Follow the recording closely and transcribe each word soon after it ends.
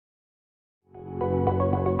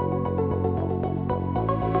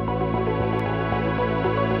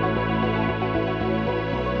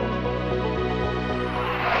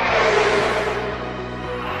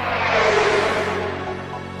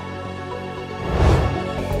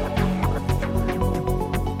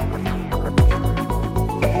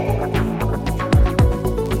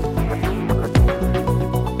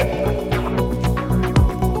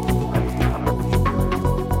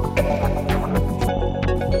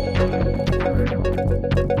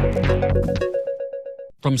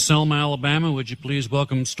From Selma, Alabama, would you please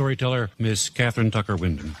welcome storyteller Miss Catherine Tucker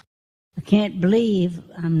Wyndham? I can't believe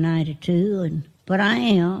I'm 92, but I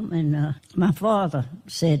am. And my father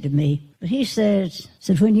said to me, he said,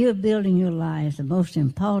 when you're building your life, the most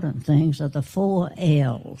important things are the 4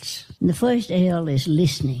 L's. And the first L is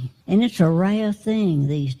listening. And it's a rare thing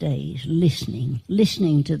these days,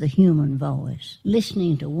 listening to the human voice,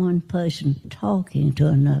 listening to one person talking to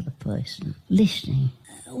another person, listening.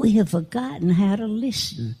 We have forgotten how to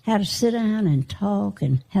listen, how to sit down and talk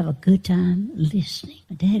and have a good time listening.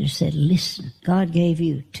 My daddy said, listen. God gave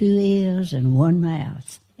you 2 ears and 1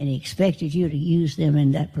 mouth, and he expected you to use them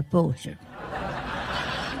in that proportion.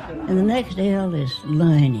 And the next L is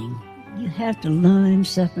learning. You have to learn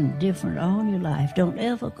something different all your life. Don't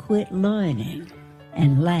ever quit learning.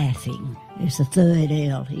 And laughing is the 3rd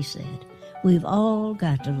L, he said. We've all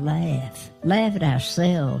got to laugh. Laugh at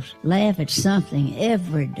ourselves. Laugh at something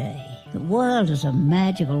every day. The world is a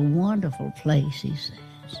magical, wonderful place, he says.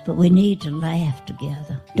 But we need to laugh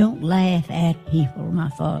together. Don't laugh at people, my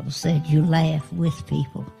father said. You laugh with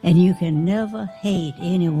people. And you can never hate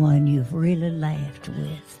anyone you've really laughed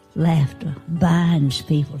with. Laughter binds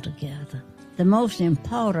people together. The most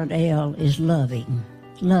important L is loving.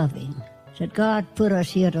 Loving. That God put us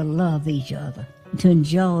here to love each other, to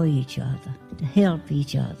enjoy each other, to help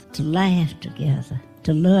each other, to laugh together,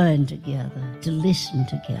 to learn together, to listen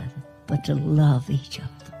together, but to love each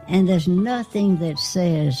other. And there's nothing that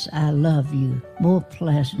says I love you more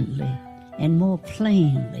pleasantly and more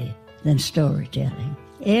plainly than storytelling.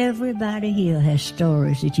 Everybody here has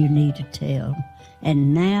stories that you need to tell,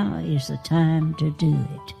 and now is the time to do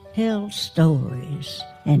it. Tell stories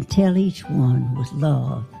and tell each one with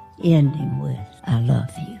love, ending with, I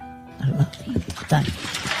love you. I love you. Thank you.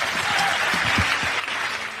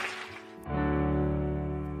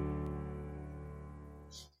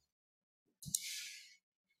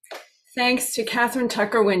 Thanks to Catherine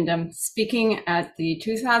Tucker Wyndham, speaking at the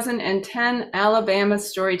 2010 Alabama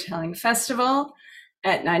Storytelling Festival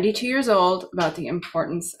at 92 years old about the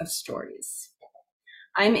importance of stories.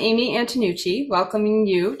 I'm Amy Antonucci, welcoming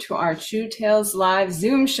you to our True Tales Live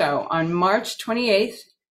Zoom show on March 28th,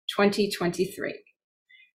 2023.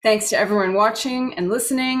 Thanks to everyone watching and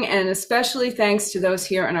listening, and especially thanks to those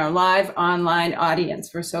here in our live online audience.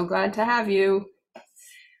 We're so glad to have you.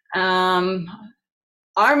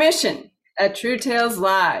 Our mission at True Tales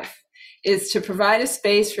Live is to provide a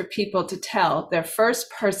space for people to tell their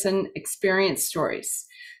first-person experience stories,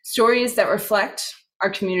 stories that reflect our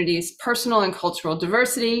community's personal and cultural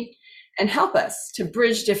diversity and help us to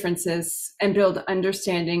bridge differences and build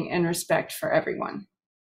understanding and respect for everyone.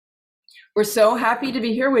 We're so happy to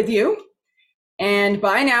be here with you. And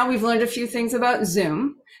by now, we've learned a few things about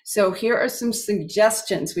Zoom. So here are some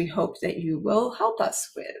suggestions we hope that you will help us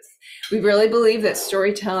with. We really believe that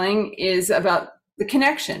storytelling is about the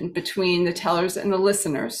connection between the tellers and the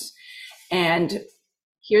listeners. And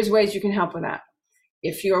here's ways you can help with that.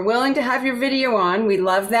 If you're willing to have your video on, we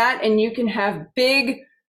love that. And you can have big,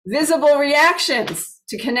 visible reactions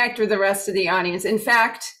to connect with the rest of the audience. In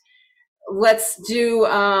fact, let's do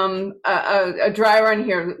a dry run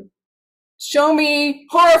here. Show me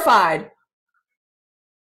horrified.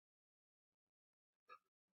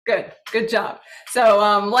 Good job. So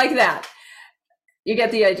like that, you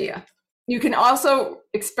get the idea. You can also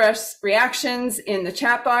express reactions in the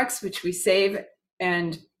chat box, which we save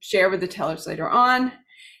and share with the tellers later on.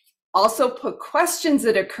 Also put questions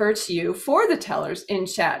that occur to you for the tellers in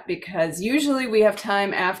chat, because usually we have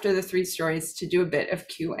time after the 3 stories to do a bit of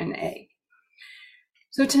Q&A.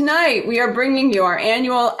 So tonight we are bringing you our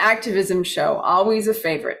annual activism show, always a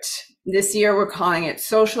favorite. This year we're calling it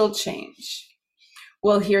Social Change.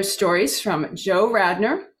 We'll hear stories from Joe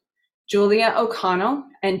Radnor, Julia O'Connell,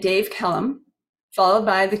 and Dave Kellum, followed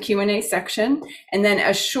by the Q&A section, and then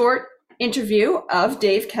a short interview of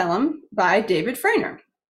Dave Kellum by David Frainer.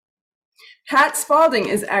 Pat Spalding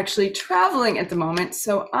is actually traveling at the moment,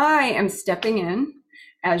 so I am stepping in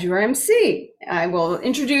as your MC. I will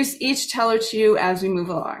introduce each teller to you as we move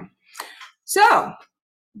along. So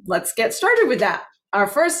let's get started with that. Our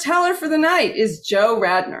first teller for the night is Joe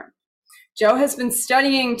Radnor. Jo has been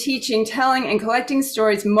studying, teaching, telling, and collecting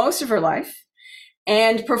stories most of her life,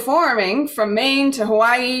 and performing from Maine to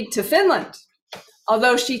Hawaii to Finland.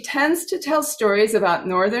 Although she tends to tell stories about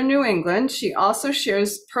Northern New England, she also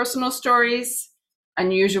shares personal stories,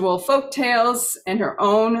 unusual folk tales, and her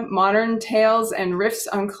own modern tales and riffs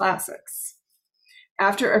on classics.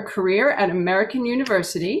 After a career at American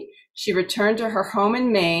University, she returned to her home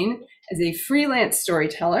in Maine as a freelance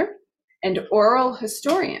storyteller and oral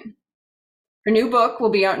historian. Her new book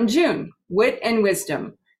will be out in June, Wit and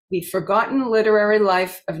Wisdom, The Forgotten Literary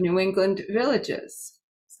Life of New England Villages.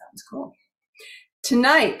 Sounds cool.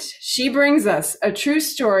 Tonight, she brings us a true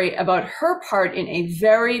story about her part in a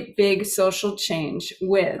very big social change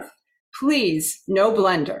with Please No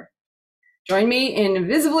Blender. Join me in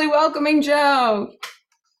visibly welcoming Jo.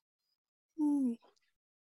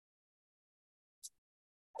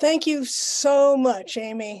 Thank you so much,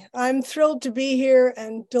 Amy. I'm thrilled to be here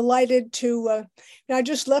and delighted to, I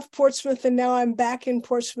just left Portsmouth and now I'm back in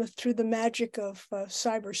Portsmouth through the magic of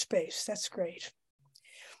cyberspace. That's great.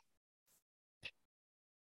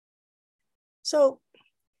 So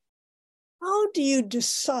how do you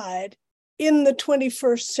decide in the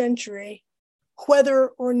 21st century whether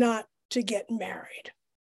or not to get married?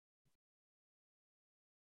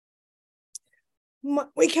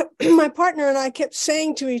 My partner and I kept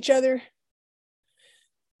saying to each other,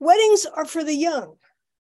 weddings are for the young.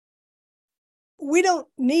 We don't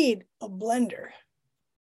need a blender.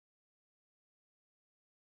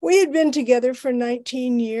 We had been together for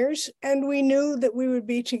 19 years and we knew that we would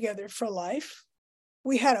be together for life.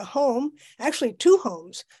 We had a home, actually 2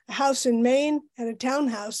 homes, a house in Maine and a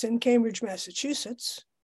townhouse in Cambridge, Massachusetts.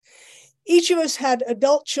 Each of us had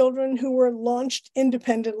adult children who were launched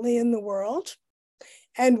independently in the world.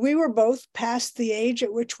 And we were both past the age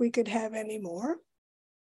at which we could have any more.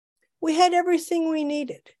 We had everything we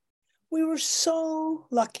needed. We were so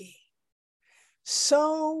lucky,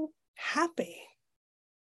 so happy.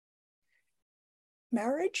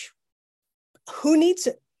 Marriage? Who needs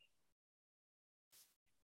it?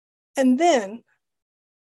 And then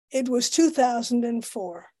it was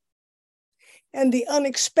 2004. And the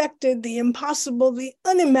unexpected, the impossible, the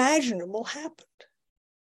unimaginable happened.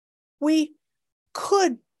 We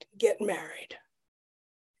could get married.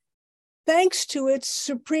 Thanks to its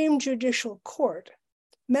Supreme Judicial Court,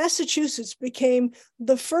 Massachusetts became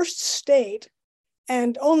the first state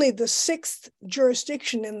and only the 6th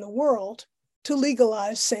jurisdiction in the world to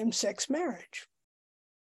legalize same-sex marriage.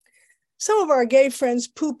 Some of our gay friends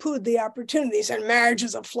poo-pooed the opportunities, and marriage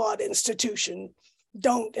is a flawed institution.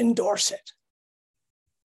 Don't endorse it.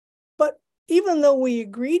 But even though we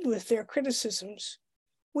agreed with their criticisms,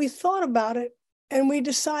 we thought about it and we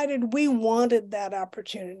decided we wanted that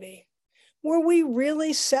opportunity. Were we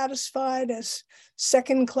really satisfied as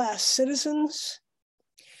second-class citizens?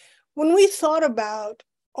 When we thought about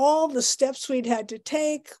all the steps we'd had to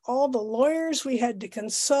take, all the lawyers we had to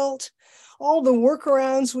consult, all the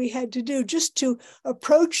workarounds we had to do just to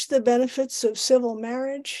approach the benefits of civil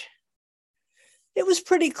marriage, it was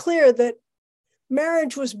pretty clear that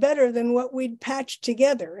marriage was better than what we'd patched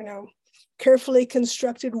together, carefully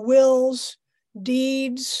constructed wills,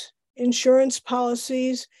 deeds, insurance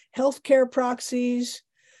policies, healthcare proxies,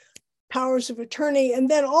 powers of attorney, and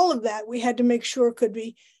then all of that we had to make sure could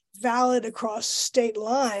be valid across state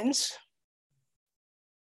lines.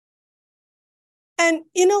 And,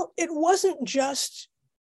 it wasn't just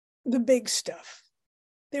the big stuff.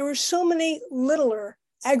 There were so many littler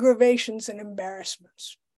aggravations and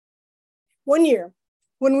embarrassments. One year,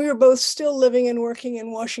 when we were both still living and working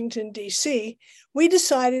in Washington, D.C., we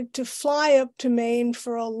decided to fly up to Maine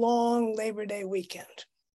for a long Labor Day weekend.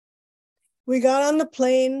 We got on the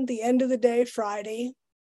plane the end of the day, Friday,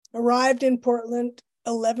 arrived in Portland,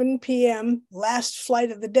 11 p.m., last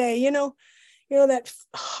flight of the day. You know that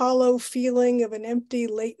hollow feeling of an empty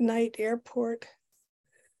late night airport?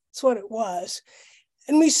 That's what it was.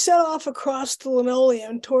 And we set off across the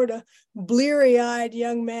linoleum toward a bleary-eyed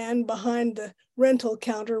young man behind the rental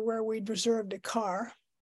counter where we'd reserved a car.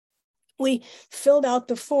 We filled out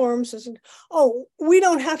the forms and said, "Oh, we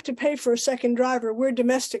don't have to pay for a second driver. We're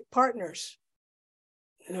domestic partners."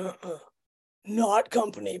 "Nuh-uh, not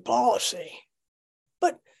company policy."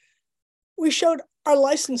 But we showed our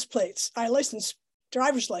license plates,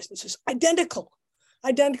 driver's licenses, identical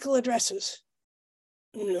addresses.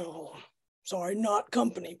 "No, sorry, not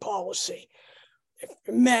company policy. If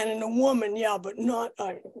a man and a woman, yeah, but not,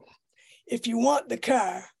 if you want the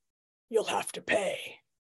car, you'll have to pay."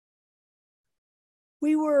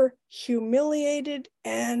 We were humiliated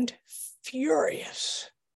and furious.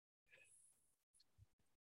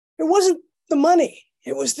 It wasn't the money,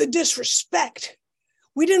 it was the disrespect.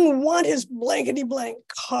 We didn't want his blankety blank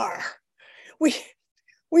car. We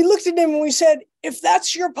looked at him and we said, "If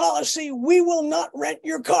that's your policy, we will not rent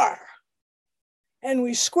your car." And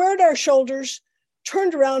we squared our shoulders,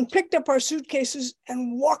 turned around, picked up our suitcases,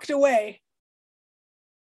 and walked away.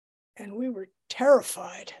 And we were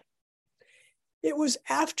terrified. It was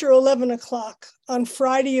after 11 o'clock on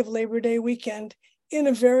Friday of Labor Day weekend in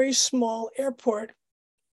a very small airport,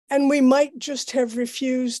 and we might just have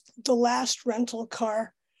refused the last rental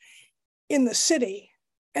car in the city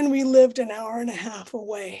and we lived an hour and a half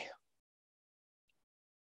away.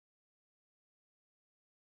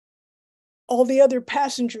 All the other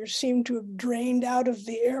passengers seemed to have drained out of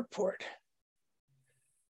the airport.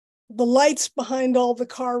 The lights behind all the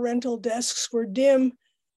car rental desks were dim,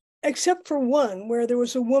 except for one where there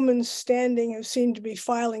was a woman standing who seemed to be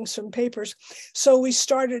filing some papers. So we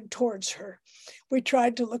started towards her. We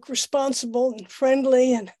tried to look responsible and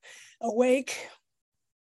friendly and awake.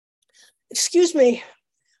 Excuse me,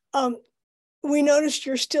 we noticed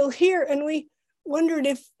you're still here, and we wondered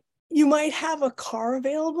if you might have a car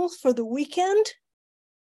available for the weekend.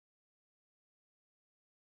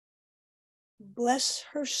 Bless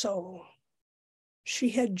her soul. She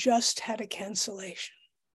had just had a cancellation.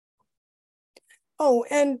 Oh,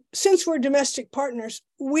 and since we're domestic partners,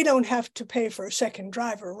 we don't have to pay for a second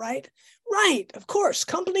driver, right? Right, of course,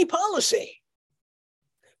 company policy.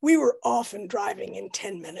 We were often driving in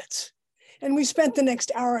 10 minutes, and we spent the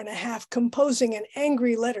next hour and a half composing an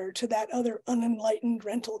angry letter to that other unenlightened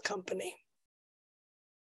rental company.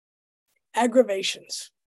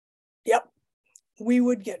 Aggravations. Yep, we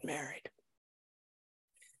would get married.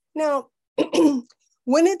 Now,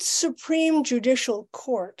 when its Supreme Judicial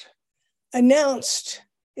Court announced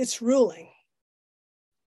its ruling,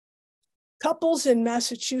 couples in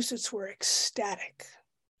Massachusetts were ecstatic.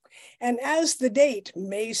 And as the date,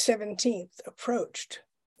 May 17th, approached,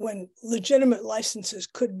 when legitimate licenses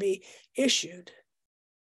could be issued,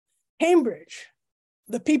 Cambridge,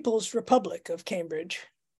 the People's Republic of Cambridge,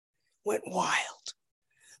 went wild.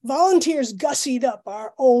 Volunteers gussied up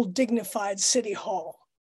our old dignified city hall.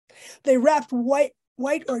 They wrapped white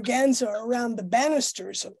organza around the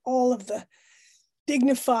banisters of all of the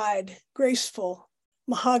dignified, graceful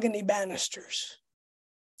mahogany banisters.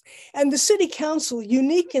 And the city council,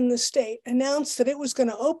 unique in the state, announced that it was going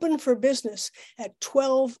to open for business at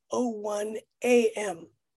 12:01 a.m.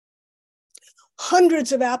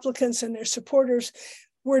 Hundreds of applicants and their supporters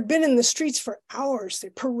had been in the streets for hours.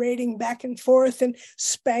 They're parading back and forth in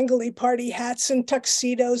spangly party hats and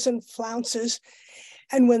tuxedos and flounces.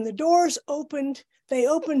 And when the doors opened, they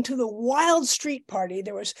opened to the wild street party.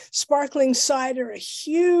 There was sparkling cider, a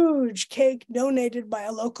huge cake donated by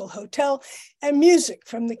a local hotel, and music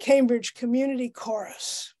from the Cambridge Community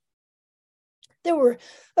Chorus. There were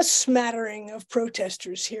a smattering of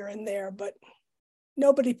protesters here and there, but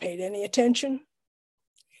nobody paid any attention.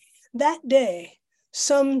 That day,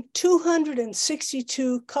 some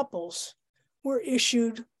 262 couples were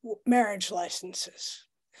issued marriage licenses.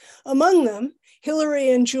 Among them, Hillary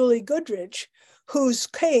and Julie Goodridge, whose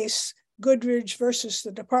case, Goodridge versus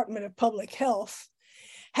the Department of Public Health,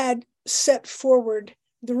 had set forward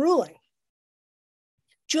the ruling.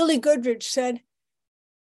 Julie Goodridge said,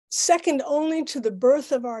 "Second only to the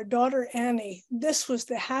birth of our daughter Annie, this was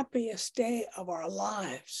the happiest day of our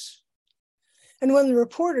lives." And when the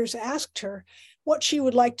reporters asked her what she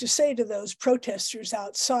would like to say to those protesters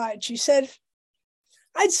outside, she said,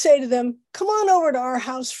 "I'd say to them, come on over to our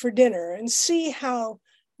house for dinner and see how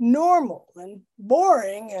normal and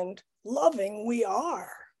boring and loving we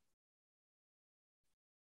are."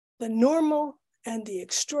 The normal and the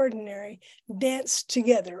extraordinary danced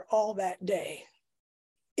together all that day.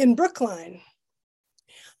 In Brookline,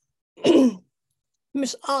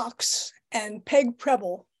 Miss Ox and Peg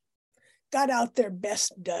Preble got out their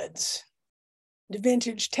best duds, the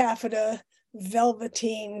vintage taffeta,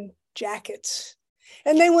 velveteen jackets.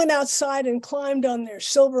 And they went outside and climbed on their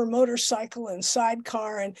silver motorcycle and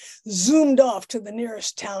sidecar and zoomed off to the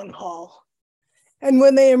nearest town hall. And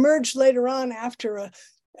when they emerged later on after a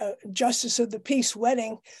Justice of the Peace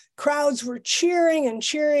wedding, crowds were cheering and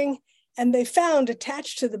cheering, and they found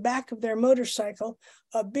attached to the back of their motorcycle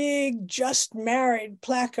a big "Just Married"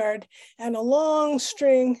 placard and a long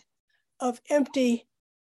string of empty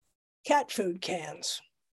cat food cans.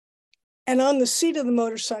 And on the seat of the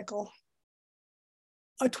motorcycle,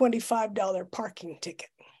 a $25 parking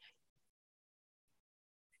ticket.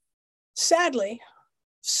 Sadly,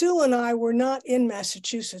 Sue and I were not in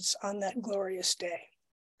Massachusetts on that glorious day.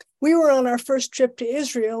 We were on our first trip to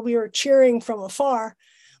Israel. We were cheering from afar,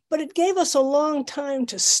 but it gave us a long time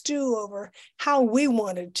to stew over how we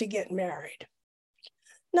wanted to get married.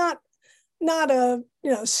 Not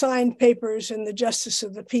signed papers in the Justice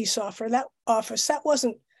of the Peace office. That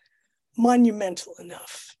wasn't monumental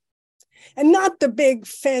enough. And not the big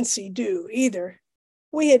fancy do either.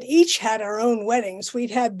 We had each had our own weddings.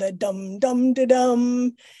 We'd had the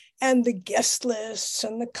dum-dum-da-dum and the guest lists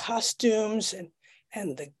and the costumes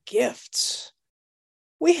and the gifts.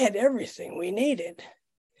 We had everything we needed.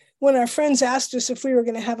 When our friends asked us if we were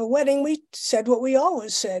going to have a wedding, we said what we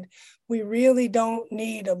always said: we really don't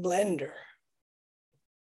need a blender.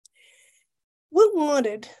 We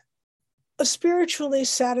wanted a spiritually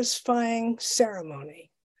satisfying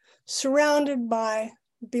ceremony surrounded by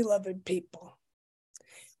beloved people.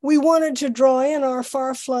 We wanted to draw in our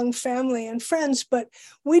far-flung family and friends, but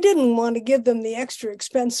we didn't want to give them the extra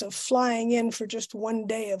expense of flying in for just one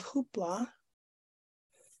day of hoopla.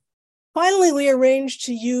 Finally, we arranged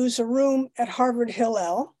to use a room at Harvard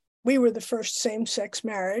Hillel. We were the first same-sex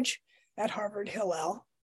marriage at Harvard Hillel.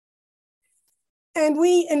 And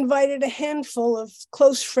we invited a handful of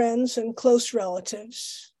close friends and close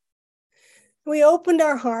relatives. We opened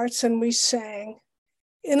our hearts and we sang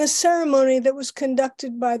in a ceremony that was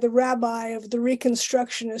conducted by the rabbi of the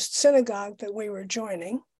Reconstructionist synagogue that we were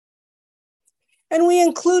joining. And we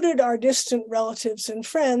included our distant relatives and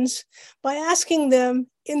friends by asking them,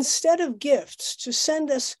 instead of gifts, to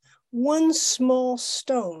send us one small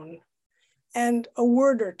stone and a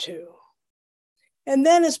word or two. And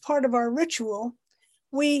then, as part of our ritual,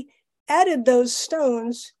 we added those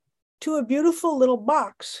stones to a beautiful little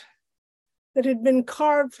box that had been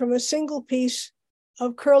carved from a single piece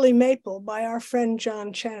of curly maple by our friend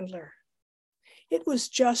John Chandler. It was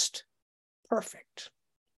just perfect.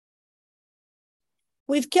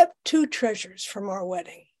 We've kept two treasures from our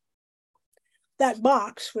wedding. That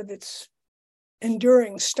box with its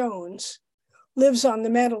enduring stones lives on the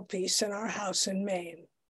mantelpiece in our house in Maine.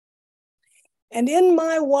 And in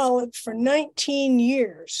my wallet for 19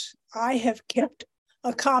 years, I have kept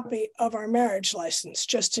a copy of our marriage license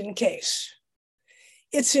just in case.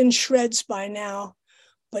 It's in shreds by now,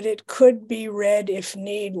 but it could be read if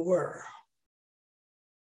need were.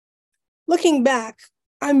 Looking back,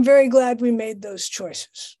 I'm very glad we made those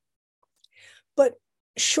choices. But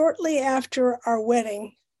shortly after our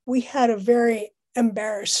wedding, we had a very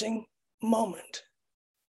embarrassing moment.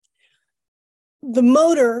 The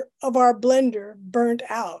motor of our blender burnt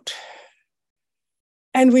out,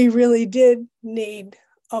 and we really did need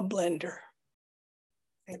a blender.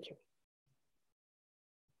 Thank you.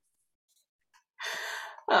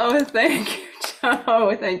 Oh, thank you,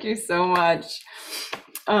 Joe. Thank you so much.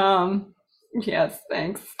 Yes,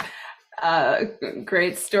 thanks.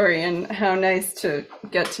 Great story, and how nice to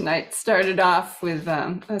get tonight started off with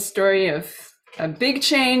a story of a big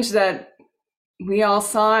change that we all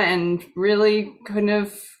saw and really couldn't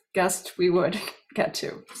have guessed we would get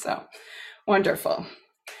to. So wonderful.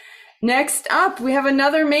 Next up, we have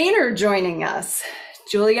another Mainer joining us,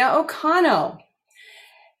 Julia O'Connell.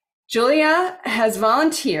 Julia has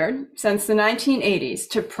volunteered since the 1980s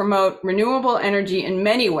to promote renewable energy in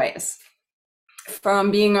many ways, from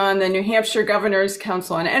being on the New Hampshire Governor's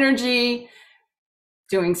Council on Energy,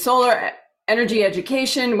 doing solar energy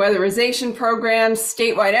education, weatherization programs,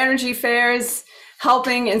 statewide energy fairs,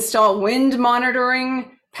 helping install wind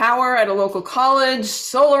monitoring power at a local college,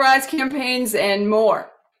 solarize campaigns, and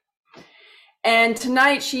more. And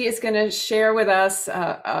tonight she is going to share with us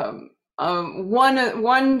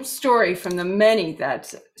one story from the many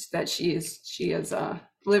that she has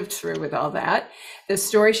lived through with all that. The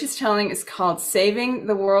story she's telling is called Saving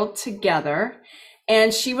the World Together.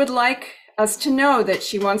 And she would like us to know that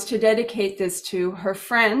she wants to dedicate this to her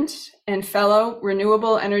friend and fellow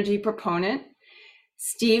renewable energy proponent,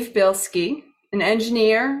 Steve Bilski, an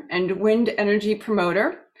engineer and wind energy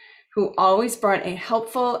promoter who always brought a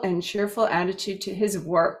helpful and cheerful attitude to his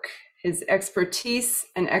work. His expertise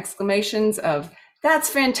and exclamations of, "That's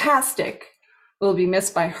fantastic," will be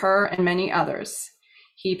missed by her and many others.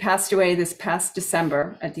 He passed away this past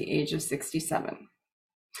December at the age of 67.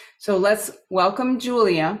 So let's welcome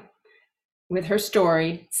Julia with her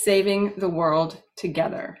story, Saving the World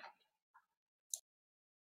Together.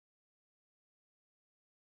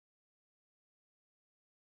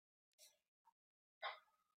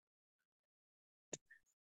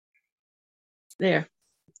 There.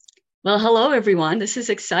 Well, hello, everyone. This is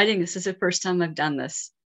exciting. This is the first time I've done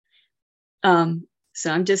this.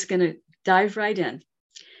 So I'm just going to dive right in.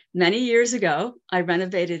 Many years ago, I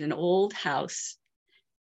renovated an old house,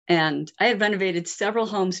 and I had renovated several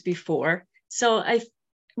homes before. So I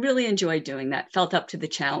really enjoyed doing that, felt up to the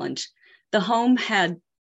challenge. The home had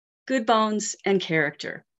good bones and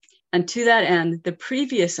character. And to that end, the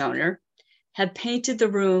previous owner had painted the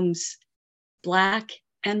rooms black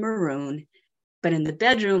and maroon, but in the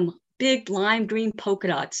bedroom, big lime green polka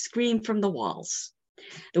dots screamed from the walls.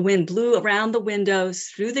 The wind blew around the windows,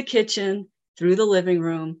 through the kitchen, through the living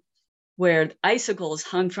room, where icicles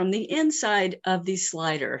hung from the inside of the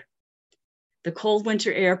slider. The cold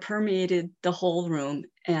winter air permeated the whole room,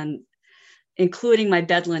 and including my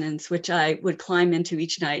bed linens, which I would climb into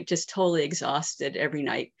each night, just totally exhausted every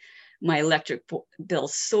night. My electric bill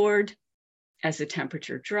soared as the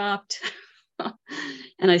temperature dropped.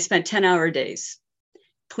 And I spent 10-hour days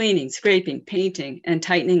cleaning, scraping, painting, and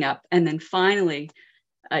tightening up. And then finally,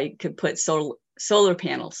 I could put solar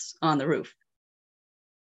panels on the roof.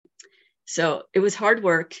 So it was hard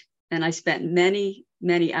work, and I spent many,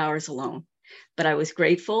 many hours alone. But I was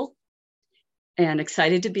grateful and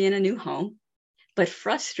excited to be in a new home, but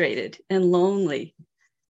frustrated and lonely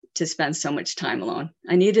to spend so much time alone.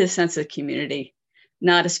 I needed a sense of community,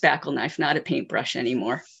 not a spackle knife, not a paintbrush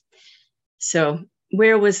anymore. So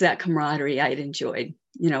where was that camaraderie I'd enjoyed?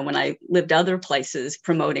 You know, when I lived other places,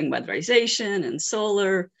 promoting weatherization and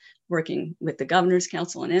solar, working with the Governor's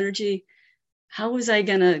Council on Energy, how was I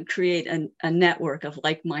going to create a network of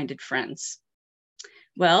like-minded friends?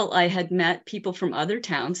 Well, I had met people from other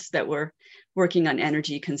towns that were working on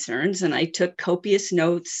energy concerns, and I took copious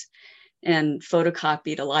notes and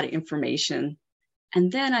photocopied a lot of information.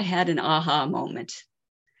 And then I had an aha moment.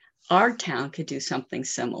 Our town could do something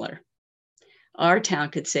similar. Our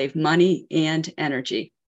town could save money and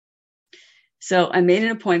energy. So I made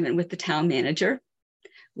an appointment with the town manager,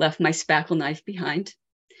 left my spackle knife behind,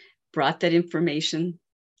 brought that information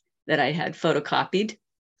that I had photocopied,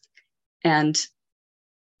 and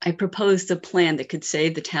I proposed a plan that could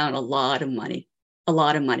save the town a lot of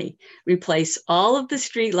money, replace all of the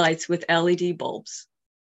streetlights with LED bulbs.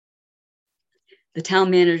 The town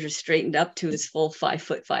manager straightened up to his full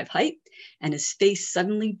 5'5" height, and his face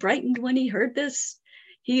suddenly brightened when he heard this.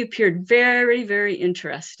 He appeared very, very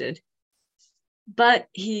interested, but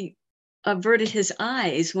he averted his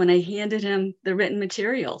eyes when I handed him the written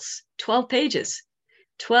materials. 12 pages,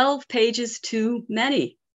 12 pages too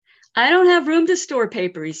many. I don't have room to store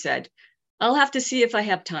paper, he said. I'll have to see if I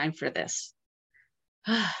have time for this.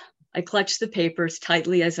 I clutched the papers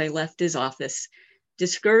tightly as I left his office,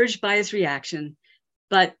 discouraged by his reaction,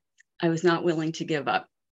 but I was not willing to give up.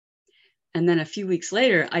 And then a few weeks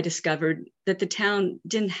later, I discovered that the town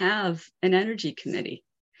didn't have an energy committee.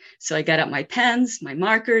 So I got out my pens, my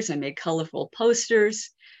markers, I made colorful posters,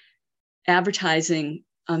 advertising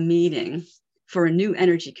a meeting for a new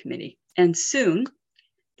energy committee. And soon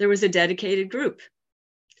there was a dedicated group.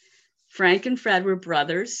 Frank and Fred were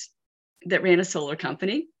brothers that ran a solar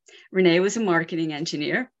company. Renee was a marketing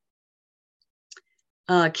engineer.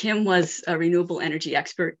 Kim was a renewable energy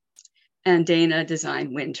expert, and Dana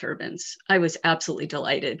designed wind turbines. I was absolutely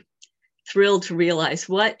delighted, thrilled to realize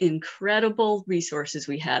what incredible resources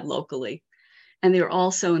we had locally. And they were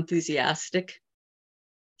all so enthusiastic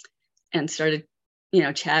and started,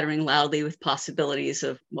 chattering loudly with possibilities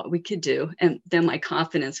of what we could do. And then my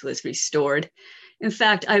confidence was restored. In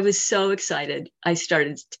fact, I was so excited, I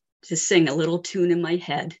started to sing a little tune in my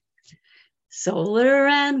head. Solar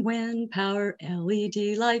and wind power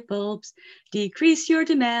LED light bulbs. Decrease your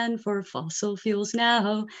demand for fossil fuels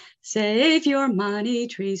now. Save your money,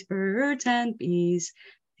 trees, birds, and bees.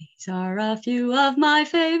 These are a few of my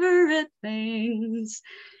favorite things.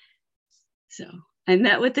 So I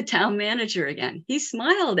met with the town manager again. He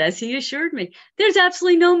smiled as he assured me there's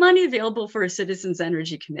absolutely no money available for a citizens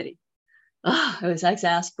energy committee. Oh, I was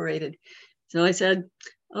exasperated. So I said,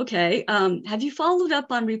 okay, have you followed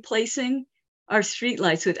up on replacing our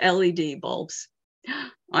streetlights with LED bulbs?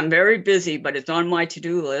 I'm very busy, but it's on my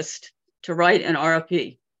to-do list to write an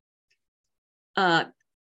RFP.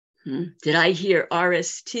 Did I hear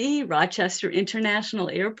RST, Rochester International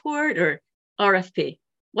Airport, or RFP?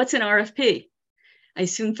 What's an RFP? I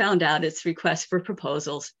soon found out it's request for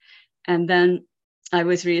proposals. And then I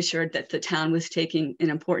was reassured that the town was taking an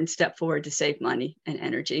important step forward to save money and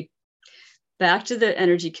energy. Back to the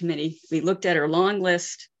Energy Committee, we looked at our long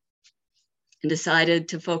list and decided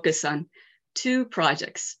to focus on 2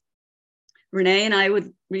 projects. Renee and I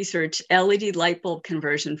would research LED light bulb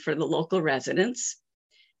conversion for the local residents.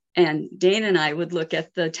 And Dana and I would look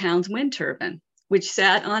at the town's wind turbine, which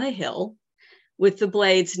sat on a hill with the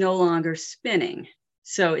blades no longer spinning.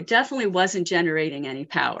 So it definitely wasn't generating any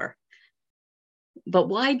power. But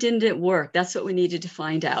why didn't it work? That's what we needed to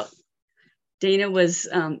find out. Dana was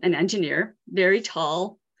an engineer, very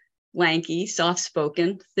tall, lanky,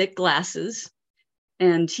 soft-spoken, thick glasses,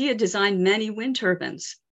 and he had designed many wind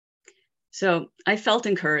turbines. So I felt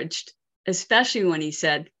encouraged, especially when he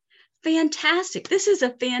said, fantastic, this is a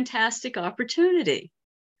fantastic opportunity.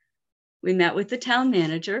 We met with the town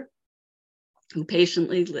manager, who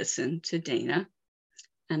patiently listened to Dana.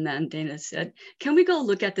 And then Dana said, can we go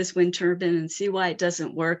look at this wind turbine and see why it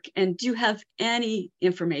doesn't work? And do you have any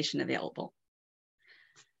information available?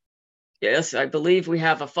 Yes, I believe we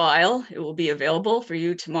have a file. It will be available for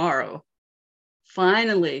you tomorrow.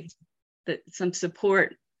 Finally, some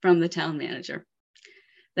support from the town manager.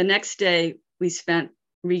 The next day, we spent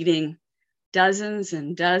reading dozens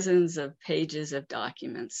and dozens of pages of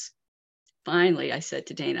documents. Finally, I said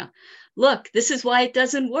to Dana, look, this is why it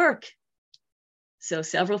doesn't work. So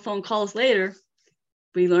several phone calls later,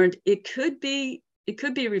 we learned it could be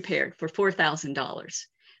repaired for $4,000.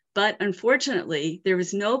 But unfortunately, there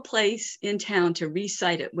was no place in town to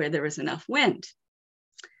resite it where there was enough wind.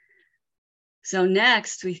 So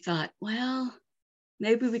next we thought, well,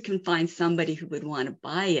 maybe we can find somebody who would want to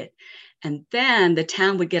buy it. And then the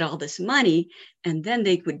town would get all this money, and then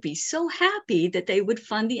they would be so happy that they would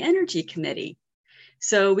fund the energy committee.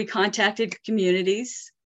 So we contacted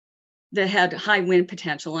communities that had high wind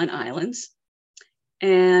potential on islands,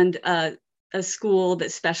 and a school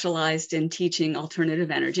that specialized in teaching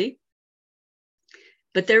alternative energy.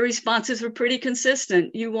 But their responses were pretty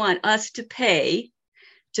consistent. You want us to pay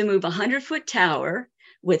to move a 100-foot tower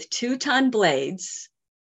with 2-ton blades.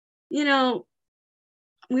 You know,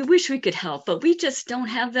 we wish we could help, but we just don't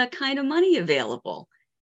have that kind of money available.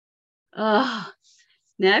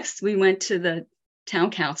 Next, we went to the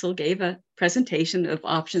town council, gave a presentation of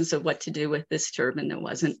options of what to do with this turbine that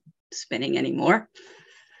wasn't spinning anymore.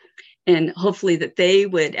 And hopefully that they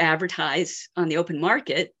would advertise on the open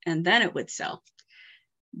market and then it would sell.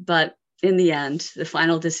 But in the end, the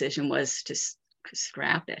final decision was to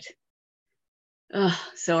scrap it.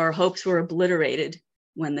 So our hopes were obliterated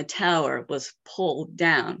when the tower was pulled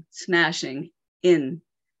down, smashing into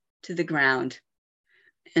the ground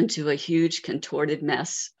into a huge contorted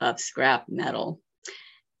mess of scrap metal.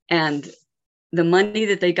 And the money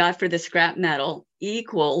that they got for the scrap metal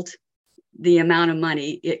equaled the amount of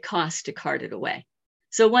money it cost to cart it away.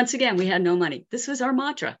 So once again, we had no money. This was our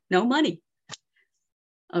mantra, no money.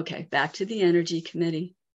 Okay, back to the energy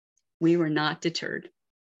committee. We were not deterred.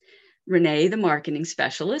 Renee, the marketing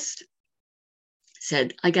specialist,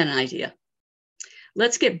 said, I got an idea.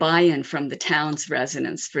 Let's get buy-in from the town's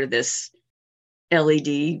residents for this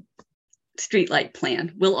LED streetlight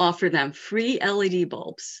plan. We'll offer them free LED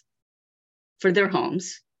bulbs for their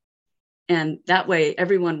homes. And that way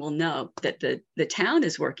everyone will know that the town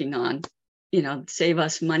is working on, save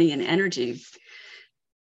us money and energy.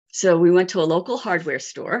 So we went to a local hardware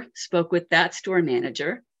store, spoke with that store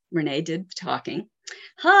manager. Renee did the talking.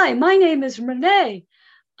 Hi, my name is Renee.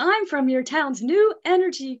 I'm from your town's new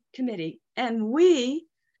energy committee, and we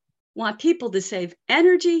want people to save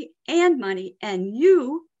energy and money, and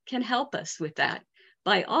you can help us with that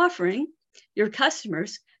by offering your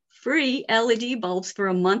customers free LED bulbs for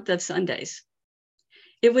a month of Sundays.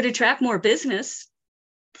 It would attract more business.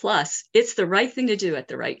 Plus, it's the right thing to do at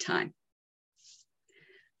the right time.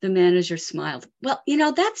 The manager smiled. Well,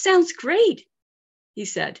 that sounds great, he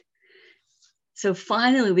said. So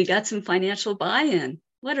finally, we got some financial buy-in.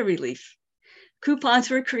 What a relief. Coupons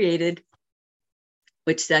were created,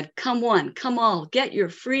 which said, come one, come all, get your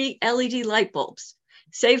free LED light bulbs.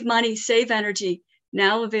 Save money, save energy,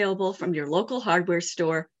 now available from your local hardware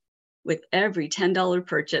store with every $10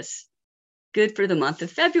 purchase. Good for the month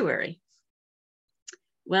of February.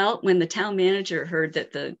 Well, when the town manager heard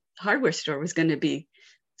that the hardware store was going to be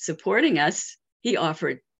supporting us, he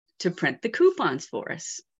offered to print the coupons for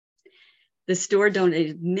us. The store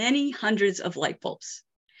donated many hundreds of light bulbs,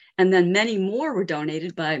 and then many more were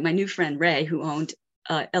donated by my new friend Ray, who owned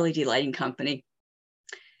a LED lighting company.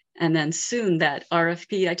 And then soon that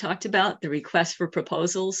RFP I talked about, the request for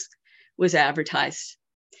proposals, was advertised.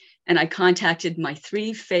 And I contacted my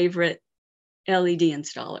 3 favorite LED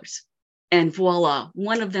installers. And voila,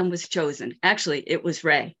 one of them was chosen. Actually, it was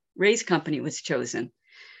Ray. Ray's company was chosen.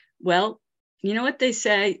 Well, you know what they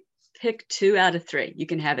say? Pick 2 out of 3. You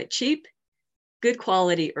can have it cheap, good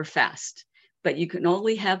quality, or fast, but you can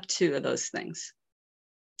only have 2 of those things.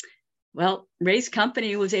 Well, Ray's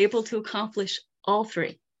company was able to accomplish all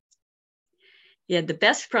 3. He had the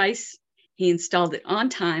best price, he installed it on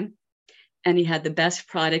time, and he had the best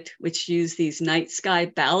product, which used these night sky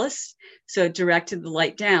ballasts. So it directed the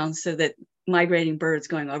light down so that migrating birds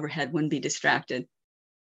going overhead wouldn't be distracted.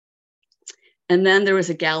 And then there was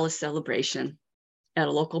a gala celebration at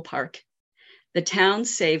a local park. The town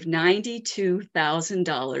saved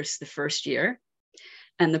 $92,000 the first year,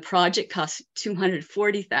 and the project cost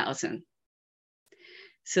 $240,000.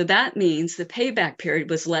 So that means the payback period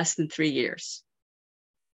was less than 3 years.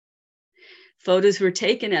 Photos were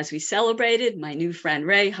taken as we celebrated. My new friend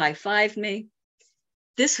Ray high-fived me.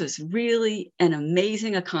 This was really an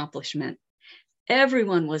amazing accomplishment.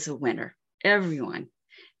 Everyone was a winner, everyone.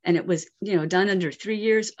 And it was, done under 3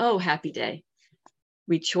 years. Oh, happy day.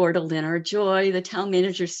 We chortled in our joy. The town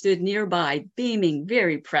manager stood nearby, beaming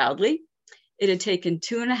very proudly. It had taken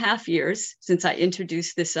 2.5 years since I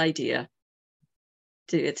introduced this idea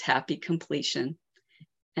to its happy completion.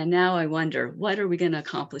 And now I wonder, what are we going to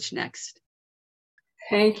accomplish next?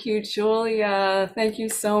 Thank you, Julia. Thank you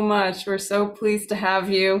so much. We're so pleased to have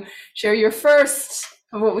you share your first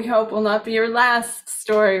of what we hope will not be your last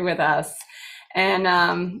story with us. And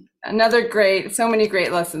so many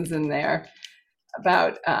great lessons in there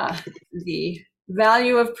about the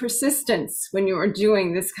value of persistence when you are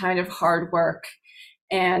doing this kind of hard work,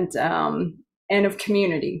 and of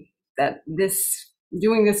community. That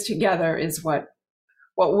doing this together is what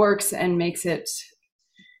works and makes it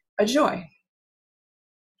a joy.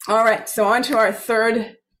 All right, so on to our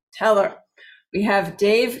third teller. We have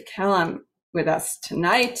Dave Kellum with us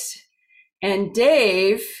tonight. And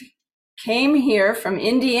Dave came here from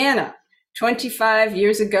Indiana 25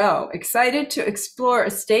 years ago, excited to explore a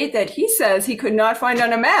state that he says he could not find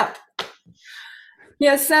on a map. He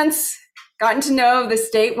has since gotten to know the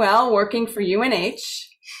state well, working for UNH,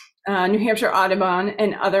 New Hampshire Audubon,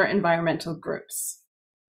 and other environmental groups.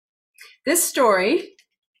 This story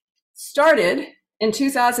started in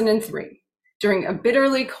 2003 during a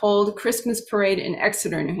bitterly cold Christmas parade in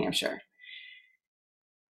Exeter, New Hampshire,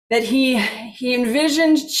 that he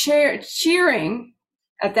envisioned cheering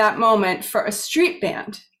at that moment for a street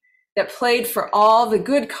band that played for all the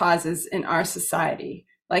good causes in our society,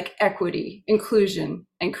 like equity, inclusion,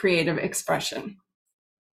 and creative expression.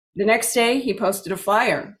 The next day, he posted a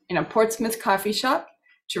flyer in a Portsmouth coffee shop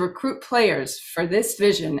to recruit players for this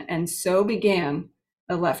vision, and so began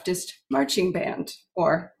the Leftist Marching Band,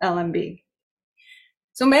 or LMB.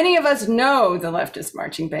 So many of us know the Leftist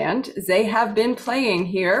Marching Band. They have been playing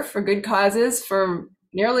here for good causes for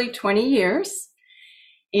nearly 20 years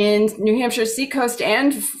in New Hampshire Seacoast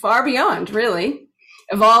and far beyond, really,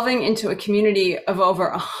 evolving into a community of over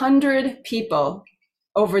 100 people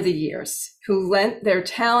over the years who lent their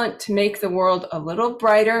talent to make the world a little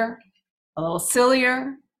brighter, a little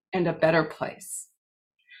sillier, and a better place.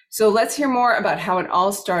 So let's hear more about how it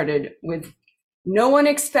all started with No One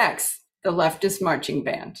Expects the Leftist Marching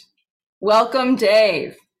Band. Welcome,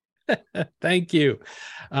 Dave. Thank you.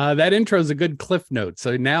 That intro is a good cliff note.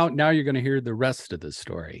 So now you're going to hear the rest of the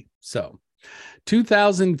story. So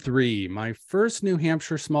 2003, my first New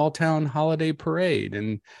Hampshire small town holiday parade,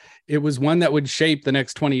 and it was one that would shape the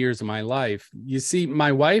next 20 years of my life. You see,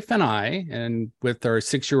 my wife and I, and with our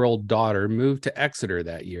 6-year-old daughter, moved to Exeter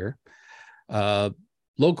that year.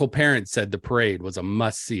 Local parents said the parade was a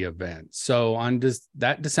must-see event. So on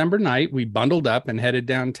that December night, we bundled up and headed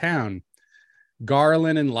downtown.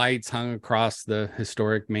 Garland and lights hung across the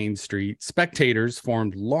historic Main Street. Spectators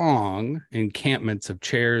formed long encampments of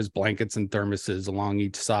chairs, blankets, and thermoses along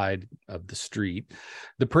each side of the street.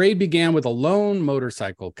 The parade began with a lone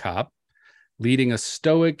motorcycle cop leading a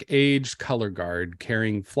stoic aged color guard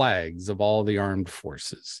carrying flags of all the armed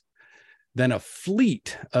forces. Then a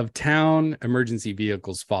fleet of town emergency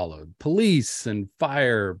vehicles followed, police and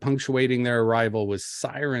fire punctuating their arrival with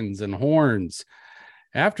sirens and horns.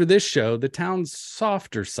 After this show, the town's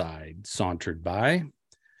softer side sauntered by.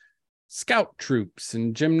 Scout troops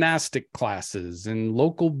and gymnastic classes and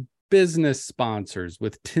local business sponsors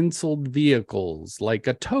with tinseled vehicles like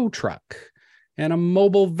a tow truck and a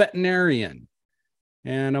mobile veterinarian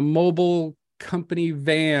and a mobile company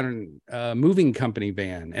van, moving company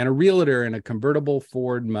van, and a realtor in a convertible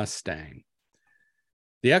Ford Mustang.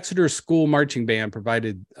 The Exeter School Marching Band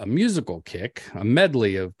provided a musical kick, a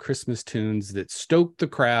medley of Christmas tunes that stoked the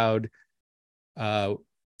crowd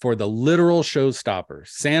for the literal showstopper,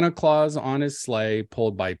 Santa Claus on his sleigh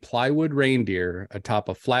pulled by plywood reindeer atop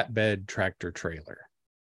a flatbed tractor trailer.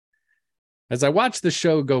 As I watched the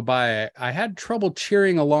show go by, I had trouble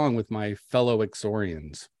cheering along with my fellow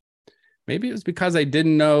Exorians. Maybe it was because I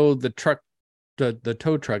didn't know the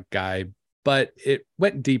tow truck guy, but it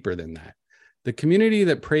went deeper than that. The community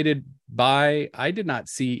that paraded by, I did not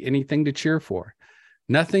see anything to cheer for.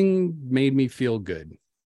 Nothing made me feel good.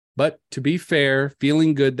 But to be fair,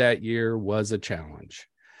 feeling good that year was a challenge.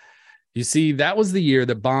 You see, that was the year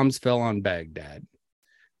that bombs fell on Baghdad.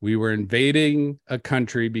 We were invading a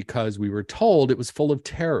country because we were told it was full of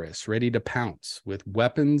terrorists ready to pounce with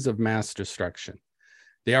weapons of mass destruction.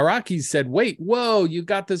 The Iraqis said, wait, whoa, you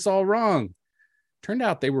got this all wrong. Turned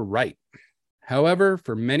out they were right. However,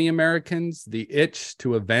 for many Americans, the itch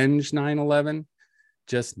to avenge 9/11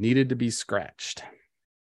 just needed to be scratched.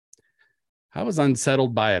 I was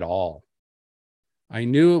unsettled by it all. I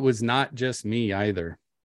knew it was not just me either.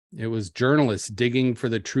 It was journalists digging for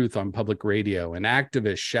the truth on public radio and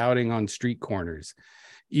activists shouting on street corners,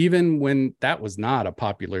 even when that was not a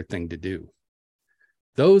popular thing to do.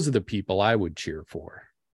 Those are the people I would cheer for,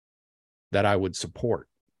 that I would support.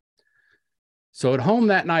 So at home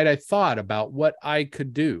that night, I thought about what I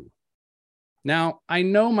could do. Now, I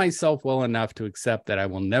know myself well enough to accept that I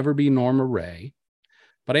will never be Norma Ray,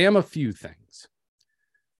 but I am a few things.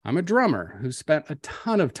 I'm a drummer who spent a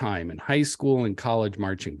ton of time in high school and college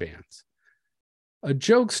marching bands. A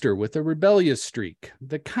jokester with a rebellious streak,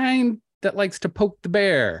 the kind that likes to poke the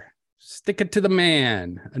bear, stick it to the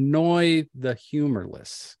man, annoy the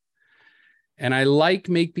humorless. And I like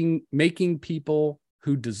making people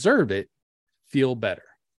who deserve it feel better.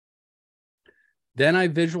 Then I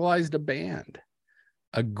visualized a band,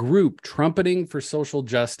 a group trumpeting for social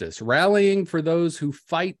justice, rallying for those who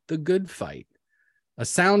fight the good fight, a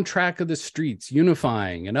soundtrack of the streets,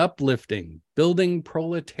 unifying and uplifting, building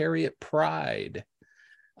proletariat pride.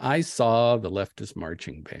 I saw the leftist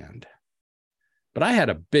marching band. But I had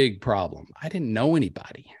a big problem. I didn't know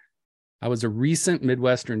anybody. I was a recent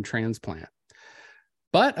Midwestern transplant.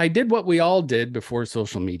 But I did what we all did before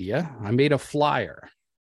social media. I made a flyer.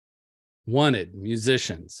 Wanted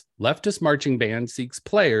musicians. Leftist marching band seeks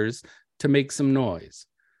players to make some noise.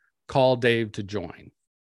 Call Dave to join.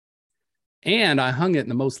 And I hung it in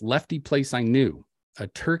the most lefty place I knew, a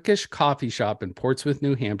Turkish coffee shop in Portsmouth,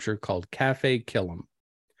 New Hampshire called Cafe Killam.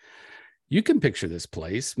 You can picture this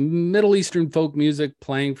place, Middle Eastern folk music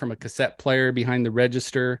playing from a cassette player behind the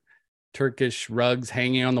register, Turkish rugs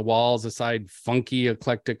hanging on the walls aside funky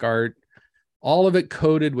eclectic art, all of it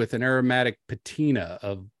coated with an aromatic patina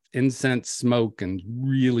of incense smoke and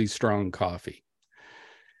really strong coffee.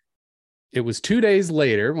 It was 2 days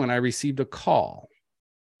later when I received a call.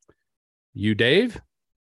 You, Dave?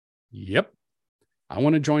 Yep. I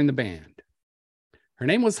want to join the band. Her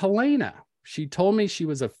name was Helena. She told me she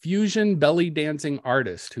was a fusion belly dancing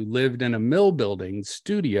artist who lived in a mill building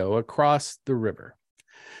studio across the river.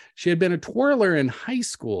 She had been a twirler in high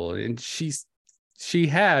school, and she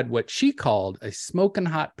had what she called a smoking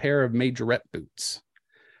hot pair of majorette boots.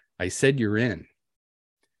 I said, you're in.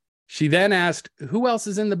 She then asked, who else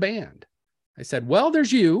is in the band? I said, well,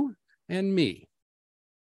 there's you and me.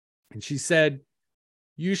 And she said,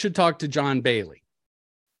 you should talk to John Bailey.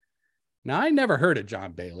 Now, I never heard of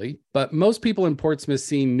John Bailey, but most people in Portsmouth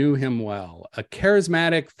scene knew him well. A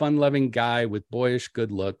charismatic, fun-loving guy with boyish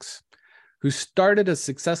good looks who started a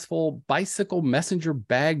successful bicycle messenger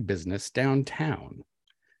bag business downtown.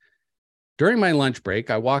 During my lunch break,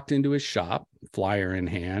 I walked into his shop, flyer in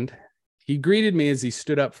hand. He greeted me as he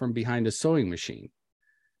stood up from behind a sewing machine.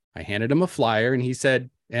 I handed him a flyer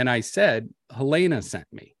and I said, Helena sent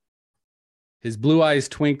me. His blue eyes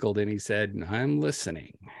twinkled and he said, I'm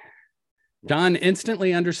listening. John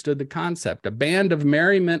instantly understood the concept, a band of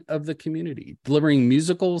merriment of the community, delivering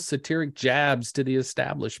musical, satiric jabs to the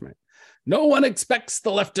establishment. No one expects the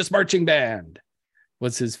leftist marching band,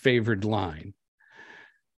 was his favorite line.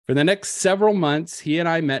 For the next several months, he and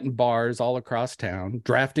I met in bars all across town,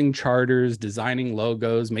 drafting charters, designing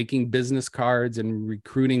logos, making business cards, and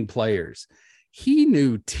recruiting players. He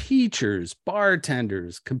knew teachers,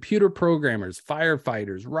 bartenders, computer programmers,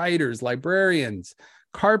 firefighters, writers, librarians,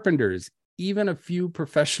 carpenters, even a few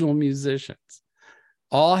professional musicians.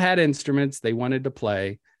 All had instruments they wanted to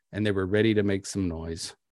play, and they were ready to make some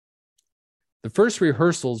noise. The first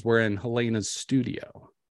rehearsals were in Helena's studio.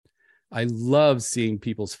 I loved seeing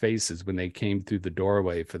people's faces when they came through the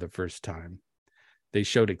doorway for the first time. They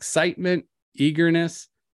showed excitement, eagerness,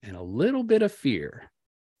 and a little bit of fear.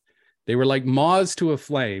 They were like moths to a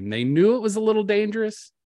flame. They knew it was a little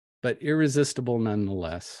dangerous, but irresistible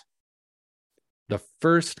nonetheless. The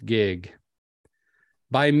first gig.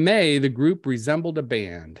 By May, the group resembled a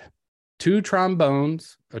band. 2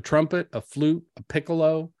 trombones, a trumpet, a flute, a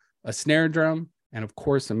piccolo, a snare drum, and of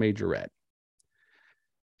course, a majorette.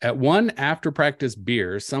 At one after-practice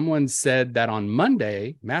beer, someone said that on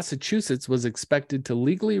Monday, Massachusetts was expected to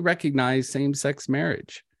legally recognize same-sex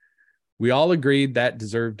marriage. We all agreed that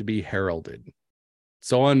deserved to be heralded.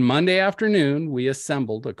 So on Monday afternoon, we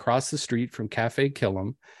assembled across the street from Cafe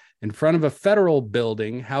Killam in front of a federal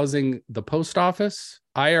building housing the post office,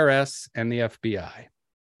 IRS, and the FBI.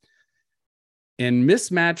 In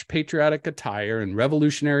mismatched patriotic attire and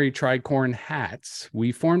revolutionary tricorn hats,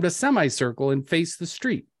 we formed a semicircle and faced the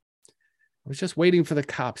street. I was just waiting for the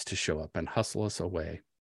cops to show up and hustle us away.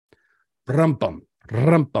 Rumpum,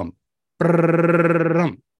 rumpum,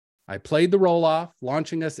 brrrrum. I played the roll-off,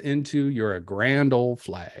 launching us into You're a Grand Old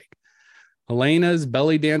Flag. Helena's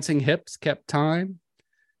belly dancing hips kept time.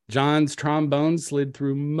 John's trombone slid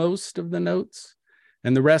through most of the notes,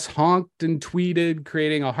 and the rest honked and tweeted,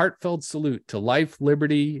 creating a heartfelt salute to life,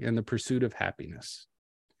 liberty, and the pursuit of happiness.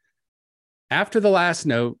 After the last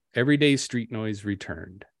note, everyday street noise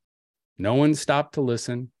returned. No one stopped to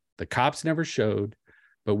listen. The cops never showed,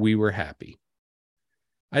 but we were happy.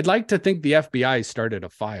 I'd like to think the FBI started a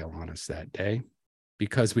file on us that day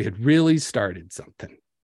because we had really started something.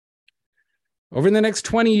 Over the next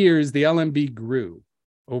 20 years, the LMB grew.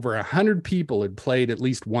 Over 100 people had played at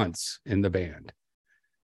least once in the band.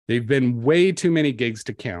 They've been way too many gigs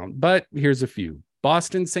to count, but here's a few.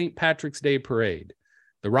 Boston St. Patrick's Day Parade,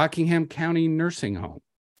 the Rockingham County Nursing Home,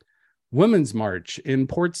 Women's March in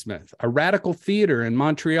Portsmouth, a Radical Theater in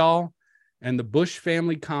Montreal, and the Bush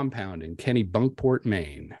Family Compound in Kennebunkport,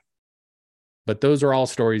 Maine. But those are all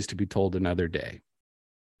stories to be told another day.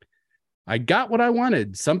 I got what I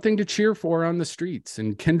wanted, something to cheer for on the streets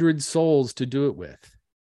and kindred souls to do it with.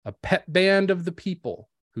 A pet band of the people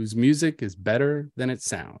whose music is better than it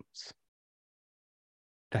sounds.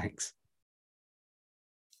 Thanks.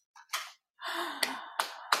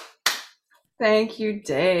 Thank you,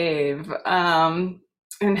 Dave.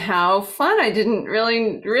 And how fun. I didn't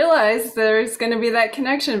really realize there's going to be that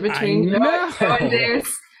connection between Joe and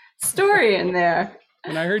Dave's story in there.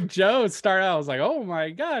 When I heard Joe start out, I was like, oh my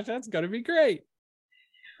gosh, that's going to be great.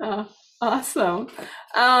 Awesome.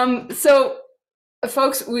 So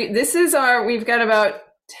folks, we've got about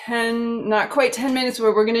 10, not quite 10 minutes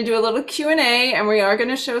where we're going to do a little Q&A, and we are going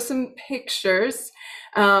to show some pictures.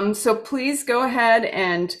 So please go ahead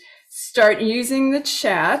and start using the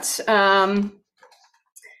chat.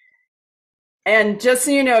 And just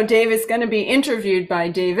so you know, Dave is going to be interviewed by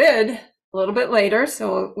David a little bit later,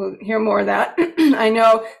 so we'll hear more of that. I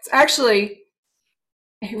know it's actually,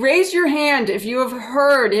 raise your hand if you have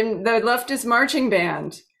heard in the Leftist Marching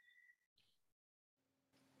Band.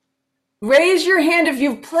 Raise your hand if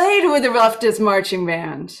you've played with the Leftist Marching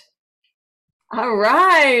Band. All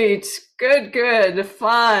right, good,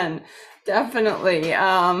 fun, definitely.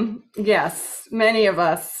 Yes, many of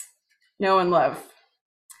us know and love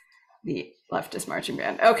the Leftist Marching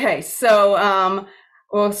Band. Okay, so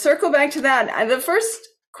we'll circle back to that. The first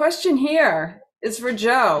question here is for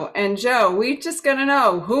Joe. And Joe, we just got to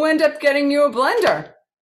know, who ended up getting you a blender?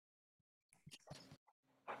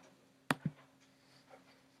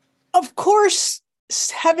 Of course,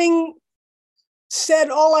 having said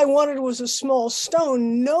all I wanted was a small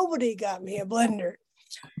stone, nobody got me a blender.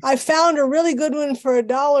 I found a really good one for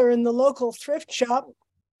 $1 in the local thrift shop,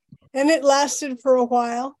 and it lasted for a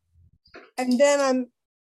while. And then I'm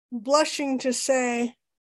blushing to say,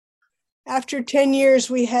 after 10 years,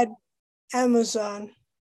 we had Amazon.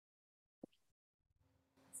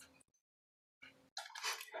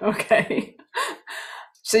 Okay.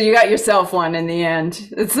 So you got yourself one in the end.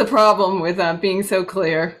 It's the problem with being so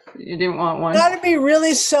clear. You didn't want one. Got to be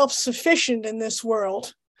really self-sufficient in this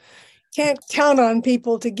world. Can't count on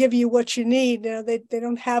people to give you what you need. You know, they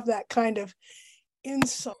don't have that kind of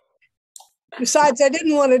insight. Besides, I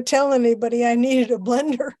didn't want to tell anybody I needed a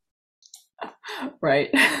blender.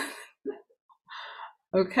 Right.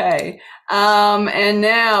 Okay. And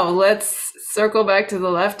now let's circle back to the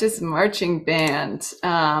Leftist Marching Band.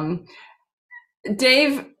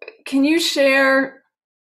 Dave, can you share,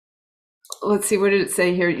 let's see, what did it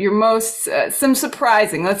say here? Your most, some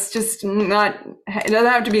surprising, let's just not, it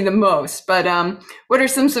doesn't have to be the most, but what are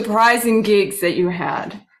some surprising gigs that you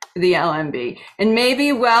had for the LMB? And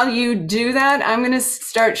maybe while you do that, I'm going to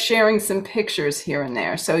start sharing some pictures here and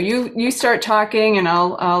there. So you start talking and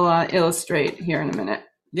I'll illustrate here in a minute.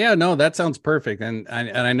 Yeah, no, that sounds perfect. And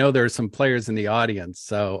I know there are some players in the audience.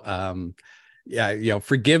 So yeah,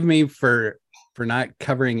 forgive me for not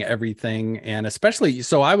covering everything. And especially,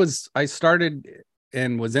 so I started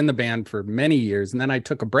and was in the band for many years, and then I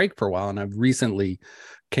took a break for a while, and I've recently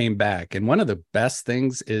came back. And one of the best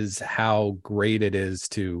things is how great it is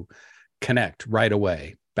to connect right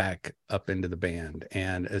away back up into the band,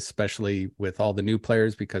 and especially with all the new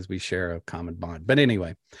players because we share a common bond. But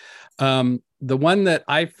anyway, the one that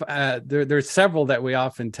there's several that we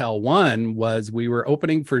often tell. One was we were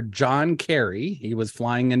opening for John Kerry. He was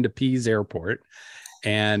flying into Pease Airport,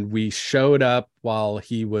 and we showed up while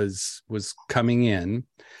he was coming in,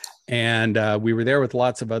 and we were there with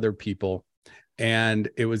lots of other people. And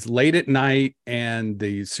it was late at night, and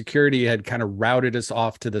the security had kind of routed us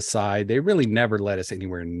off to the side. They really never let us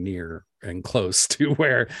anywhere near and close to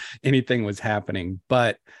where anything was happening,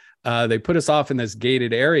 but they put us off in this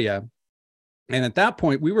gated area. And at that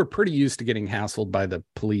point, we were pretty used to getting hassled by the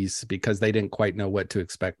police because they didn't quite know what to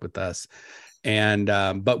expect with us. And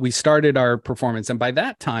but we started our performance, and by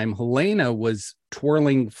that time, Helena was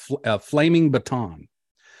twirling a flaming baton.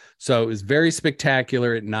 So it was very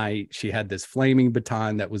spectacular at night. She had this flaming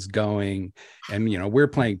baton that was going, and we're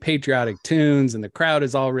playing patriotic tunes, and the crowd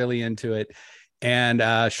is all really into it.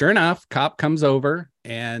 And sure enough, cop comes over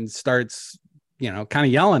and starts kind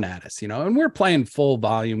of yelling at us, and we're playing full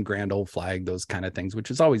volume, Grand Old Flag, those kind of things,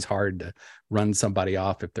 which is always hard to run somebody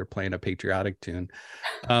off if they're playing a patriotic tune.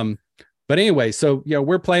 But anyway, so,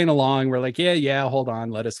 we're playing along. We're like, yeah, hold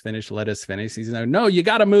on. Let us finish. He's like, no, you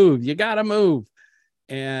got to move.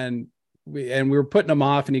 And we were putting him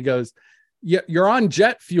off, and he goes, you're on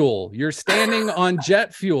jet fuel. You're standing on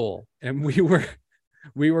jet fuel. And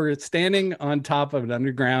we were standing on top of an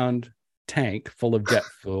underground tank full of jet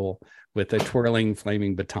fuel with a twirling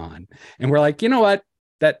flaming baton. And we're like, you know what?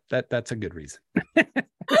 That's a good reason.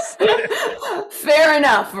 Fair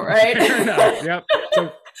enough, right? Fair enough. Yep.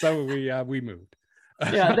 So we moved.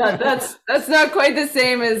 Yeah, that's not quite the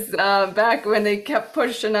same as back when they kept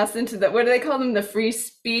pushing us into what do they call them? The free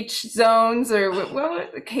speech zones, or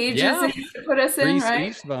what the cages they used to put us in, right?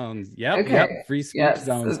 Free speech zones. Yep. Okay. Yep. Free speech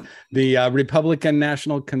zones. The Republican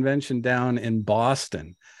National Convention down in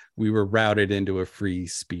Boston, we were routed into a free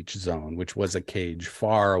speech zone, which was a cage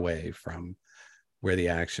far away from where the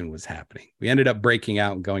action was happening. We ended up breaking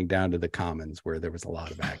out and going down to the Commons, where there was a lot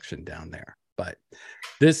of action down there. But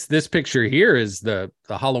this picture here is the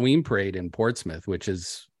Halloween parade in Portsmouth, which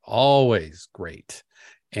is always great.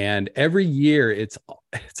 And every year it's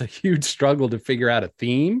a huge struggle to figure out a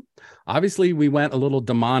theme. Obviously, we went a little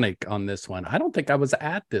demonic on this one. I don't think I was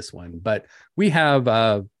at this one, but we have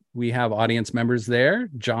audience members there.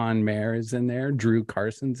 John Mayer is in there. Drew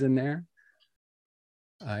Carson's in there.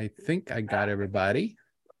 I think I got everybody.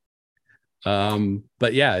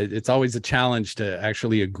 But yeah, it's always a challenge to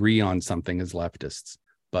actually agree on something as leftists,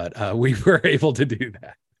 but we were able to do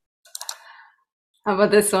that. How about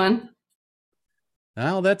this one?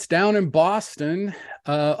 Well, that's down in Boston.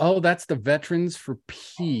 That's the Veterans for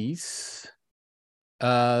Peace.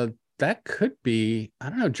 That could be, I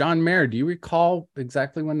don't know, John Mayer, do you recall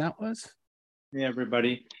exactly when that was? Yeah,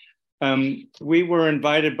 everybody. We were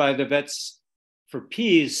invited by the Vets for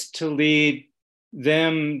Peace to lead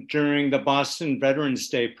them during the Boston Veterans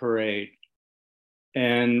Day Parade.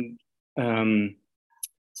 And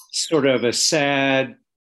sort of a sad,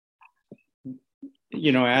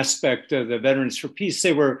 aspect of the Veterans for Peace,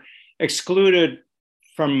 they were excluded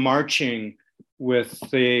from marching with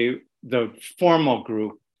the formal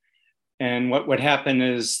group. And what would happen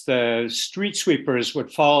is the street sweepers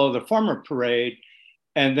would follow the former parade,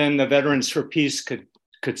 and then the Veterans for Peace could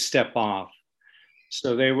step off.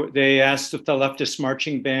 So they asked if the leftist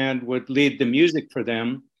marching band would lead the music for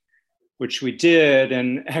them, which we did.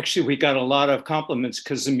 And actually we got a lot of compliments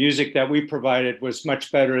because the music that we provided was much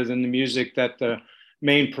better than the music that the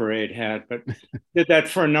main parade had, but did that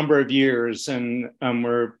for a number of years. And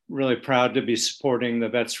we're really proud to be supporting the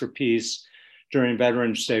Vets for Peace during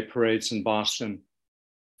Veterans Day parades in Boston.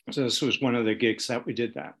 So this was one of the gigs that we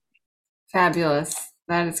did that. Fabulous.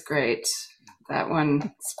 That is great. That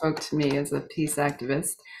one spoke to me as a peace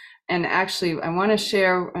activist. And actually, I want to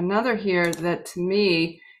share another here that to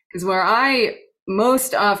me, because where I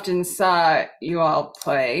most often saw you all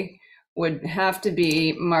play would have to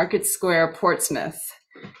be Market Square, Portsmouth,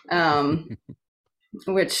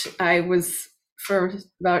 which I was for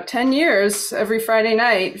about 10 years, every Friday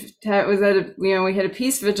night. That was we had a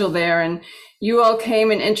peace vigil there, and you all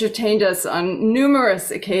came and entertained us on numerous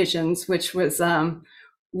occasions, which was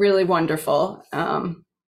really wonderful.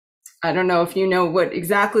 I don't know if you know what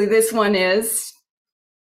exactly this one is.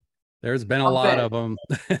 There's been a lot of them.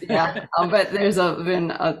 Yeah, I'll bet there's been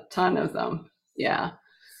a ton of them. Yeah.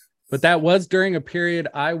 But that was during a period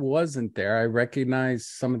I wasn't there. I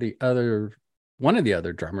recognize one of the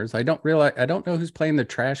other drummers. I don't know who's playing the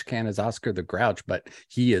trash can as Oscar the Grouch, but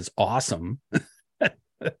he is awesome.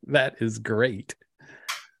 That is great.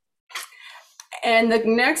 And the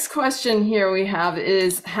next question here we have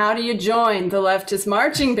is, how do you join the leftist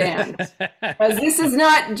marching band? Because this is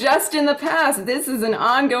not just in the past. This is an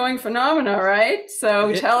ongoing phenomena, right?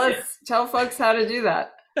 So tell folks how to do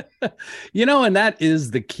that. And that is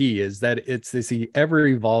the key, is that it's this ever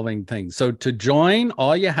evolving thing. So to join,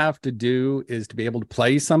 all you have to do is to be able to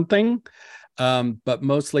play something, but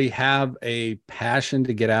mostly have a passion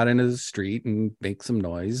to get out into the street and make some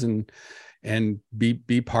noise and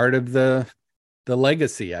be part of the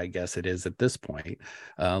legacy, I guess it is at this point.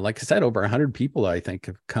 Like I said, over 100 people, I think,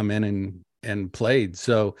 have come in and played.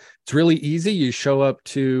 So it's really easy. You show up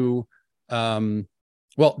to, John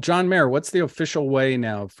Mayer, what's the official way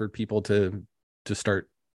now for people to start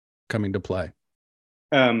coming to play?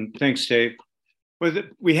 Thanks, Dave. Well,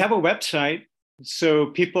 we have a website, so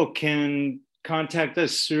people can contact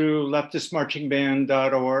us through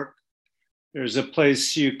leftistmarchingband.org. There's a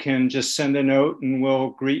place you can just send a note and we'll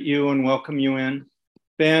greet you and welcome you in.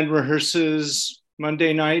 Band rehearses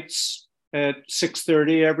Monday nights at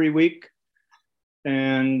 6:30 every week.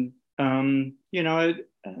 And you know,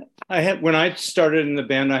 when I started in the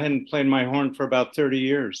band, I hadn't played my horn for about 30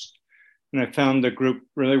 years, and I found the group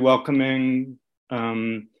really welcoming.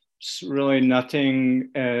 Really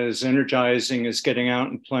nothing as energizing as getting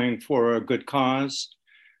out and playing for a good cause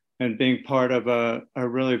and being part of a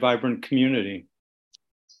really vibrant community.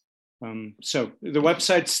 So the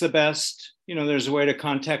website's the best. You know, there's a way to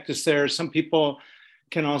contact us there. Some people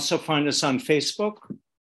can also find us on Facebook,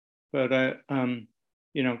 but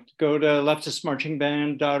you know, go to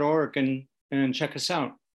leftistmarchingband.org and check us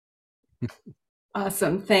out.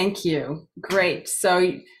 Awesome, thank you. Great.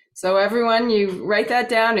 So everyone, you write that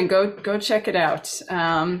down and go check it out,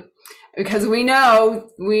 because we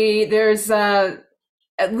know there's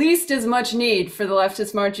at least as much need for the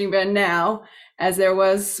Leftist Marching Band now as there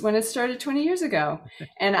was when it started 20 years ago.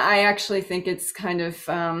 And I actually think it's kind of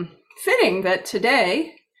fitting that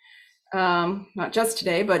today, not just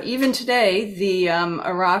today, but even today, the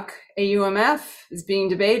Iraq AUMF is being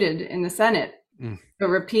debated in the Senate.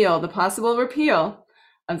 The possible repeal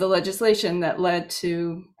of the legislation that led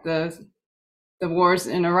to the wars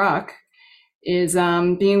in Iraq is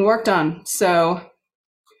being worked on. So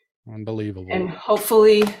unbelievable. And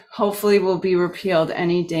hopefully will be repealed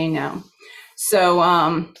any day now.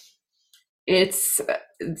 So it's,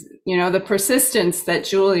 you know, the persistence that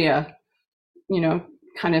Julia, you know,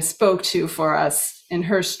 kind of spoke to for us in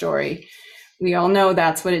her story. We all know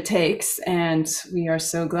that's what it takes, and we are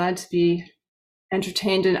so glad to be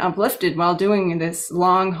entertained and uplifted while doing this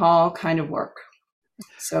long haul kind of work.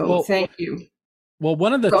 So thank you. Well,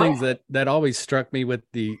 one of the things that always struck me with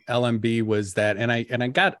the LMB was that, and I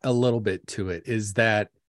got a little bit to it, is that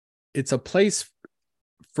it's a place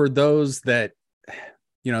for those that,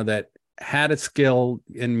 you know, that had a skill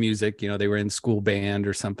in music, you know, they were in school band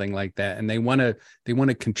or something like that, and they want to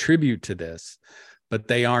contribute to this, but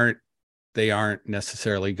they aren't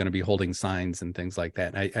necessarily going to be holding signs and things like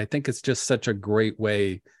that. I think it's just such a great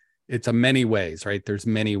way. It's a many ways, right? There's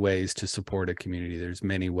many ways to support a community. There's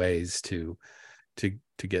many ways to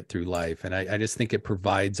get through life. And I just think it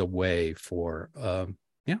provides a way for, a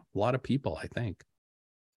lot of people, I think.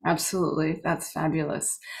 Absolutely. That's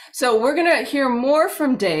fabulous. So we're going to hear more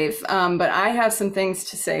from Dave, but I have some things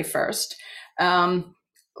to say first.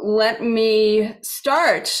 Let me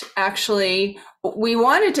start. Actually, we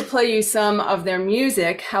wanted to play you some of their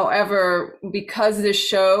music. However, because this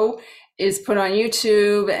show is put on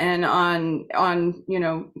YouTube and on you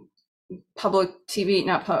know, public TV,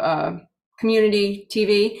 not community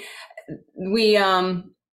TV, we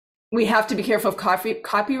have to be careful of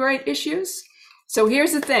copyright issues. So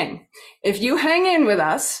here's the thing. If you hang in with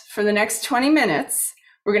us for the next 20 minutes,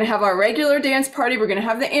 we're going to have our regular dance party. We're going to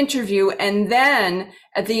have the interview. And then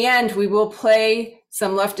at the end, we will play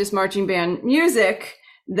some Leftist Marching Band music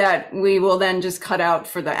that we will then just cut out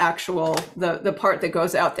for the actual, the part that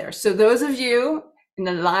goes out there. So those of you in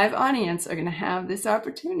the live audience are going to have this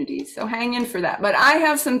opportunity. So hang in for that. But I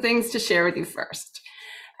have some things to share with you first.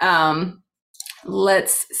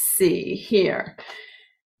 Let's see here.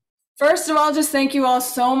 First of all, just thank you all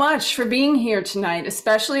so much for being here tonight,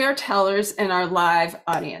 especially our tellers and our live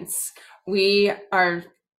audience. We are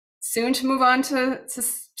soon to move on to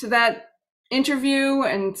that interview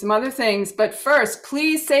and some other things. But first,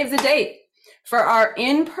 please save the date for our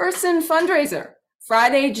in-person fundraiser,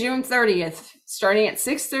 Friday, June 30th, starting at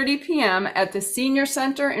 6:30 p.m. at the Senior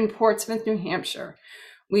Center in Portsmouth, New Hampshire.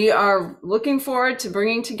 We are looking forward to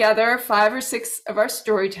bringing together 5 or 6 of our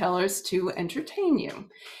storytellers to entertain you.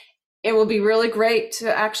 It will be really great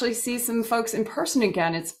to actually see some folks in person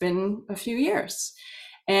again. It's been a few years,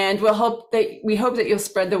 and we hope that you'll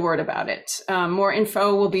spread the word about it. More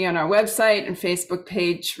info will be on our website and Facebook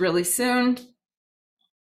page really soon.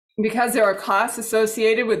 Because there are costs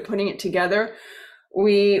associated with putting it together,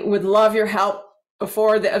 we would love your help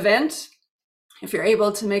before the event. If you're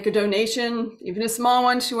able to make a donation, even a small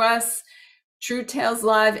one to us,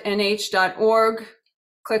 truetalesliveh.org,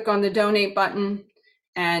 click on the donate button.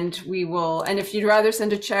 And we will, and if you'd rather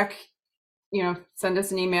send a check, you know, send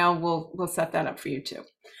us an email. We'll set that up for you too.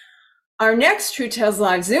 Our next True Tales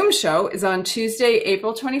Live Zoom show is on Tuesday,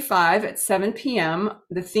 April 25 at 7 p.m.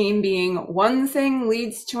 The theme being One Thing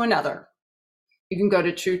Leads to Another. You can go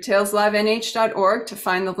to truetalesliveh.org to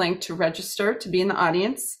find the link to register to be in the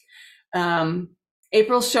audience.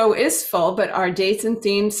 April's show is full, but our dates and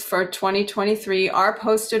themes for 2023 are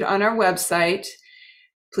posted on our website.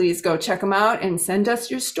 Please go check them out and send us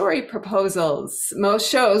your story proposals. Most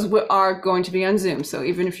shows are going to be on Zoom, so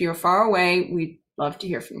even if you're far away, we'd love to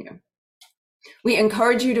hear from you. We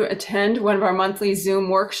encourage you to attend one of our monthly Zoom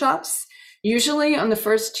workshops, usually on the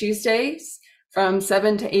first Tuesdays from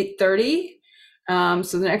 7 to 8:30.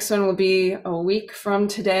 So the next one will be a week from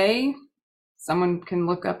today. Someone can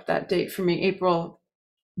look up that date for me, April.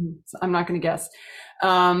 I'm not going to guess.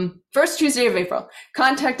 First Tuesday of April.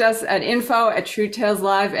 Contact us at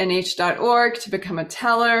info@truetaleslivenh.org to become a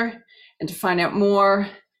teller and to find out more.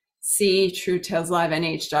 See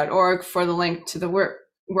truetaleslivenh.org for the link to the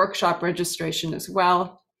workshop registration as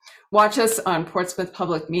well. Watch us on Portsmouth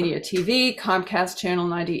Public Media TV, Comcast Channel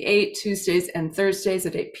 98, Tuesdays and Thursdays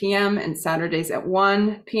at 8 p.m. and Saturdays at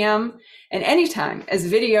 1 p.m. and anytime as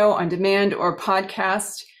video on demand or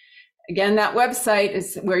podcast. Again, that website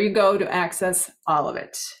is where you go to access all of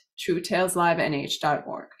it,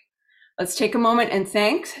 truetaleslivenh.org. Let's take a moment and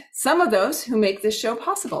thank some of those who make this show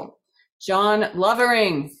possible. John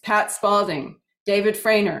Lovering, Pat Spalding, David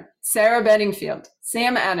Frainer, Sarah Bedingfield,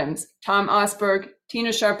 Sam Adams, Tom Osberg,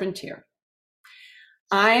 Tina Charpentier.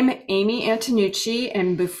 I'm Amy Antonucci,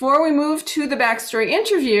 and before we move to the backstory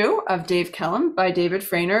interview of Dave Kellum by David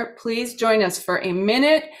Frainer, please join us for a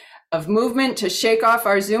minute of movement to shake off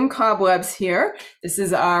our Zoom cobwebs here. This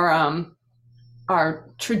is our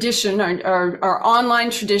tradition, our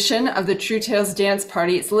online tradition of the True Tales Dance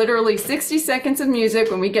Party. It's literally 60 seconds of music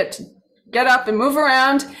when we get to get up and move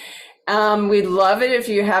around. We'd love it if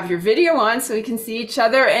you have your video on so we can see each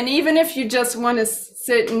other. And even if you just want to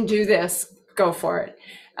sit and do this, go for it.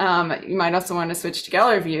 You might also want to switch to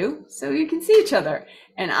gallery view so you can see each other.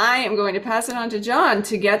 And I am going to pass it on to John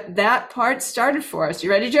to get that part started for us. You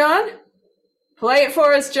ready, John? Play it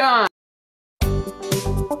for us, John.